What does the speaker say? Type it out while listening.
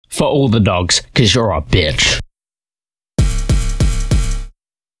for all the dogs, cause you're a bitch.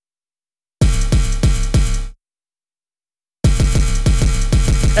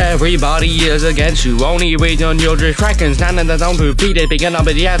 Everybody is against you, only wait on your diss track and stand in the zone to beat it. Begin up,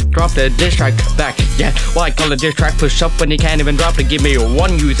 but yeah, drop the diss track back. Yeah, why call a diss track push up when you can't even drop it? Give me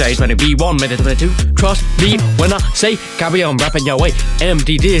one, you say 20 be 1 minute 22. Trust me when I say carry on rapping your way.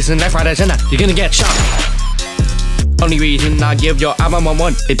 Empty this and left, right, and center, you're gonna get shot. Only reason I give your album on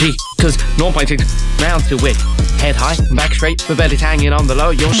 1 is cause no point 6 rounds to win. Head high, back straight, the belly's hanging on the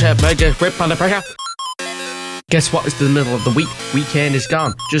low. Your shirt may just rip under pressure. Guess what? It's the middle of the week. Weekend is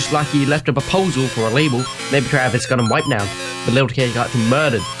gone. Just like he left a proposal for a label. Maybe Travis got him wiped now. But Lil K got him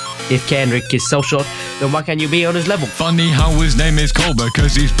murdered. If Kendrick is so short, then why can't you be on his level? Funny how his name is Cole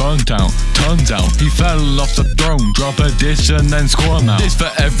because he's burnt out. Turns out he fell off the throne, drop a diss and then squirm out. This for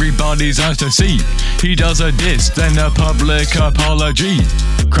everybody's eyes to see. He does a diss, then a public apology.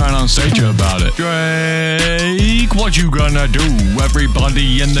 Crying on stage about it. Drake, what you gonna do?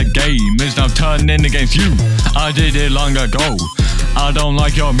 Everybody in the game is now turning against you. I did it long ago. I don't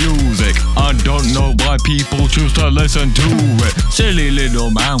like your music. I don't know why people choose to listen to it. Silly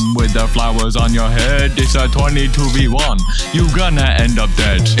little man with the flowers on your head. It's a 22v1. You gonna end up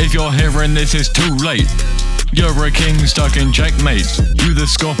dead. If you're hearing this, it's too late. You're a king stuck in checkmate. You the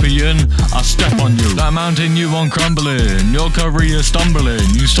scorpion, I step on you. That mountain you on crumbling. Your career stumbling.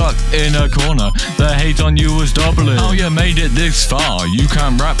 You stuck in a corner. The hate on you is doubling. How you made it this far? You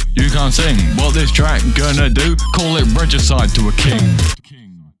can't rap, you can't sing. What this track gonna do? Call it Regicide to a king.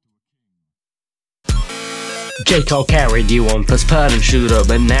 J. Cole carried you on first person shooter,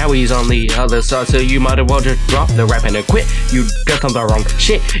 but now he's on the other side, so you might as well just drop the rap and quit. You got on the wrong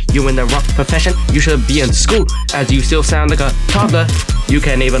shit. You in the wrong profession. You should be in school, as you still sound like a toddler. You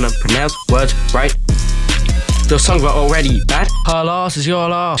can't even pronounce words right. The songs were already bad. Her loss is your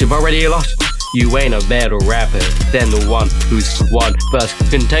loss. You've already lost. You ain't a better rapper than the one who's one verse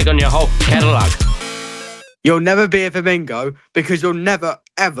can take on your whole catalog. You'll never be a flamingo because you'll never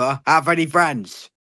ever have any friends.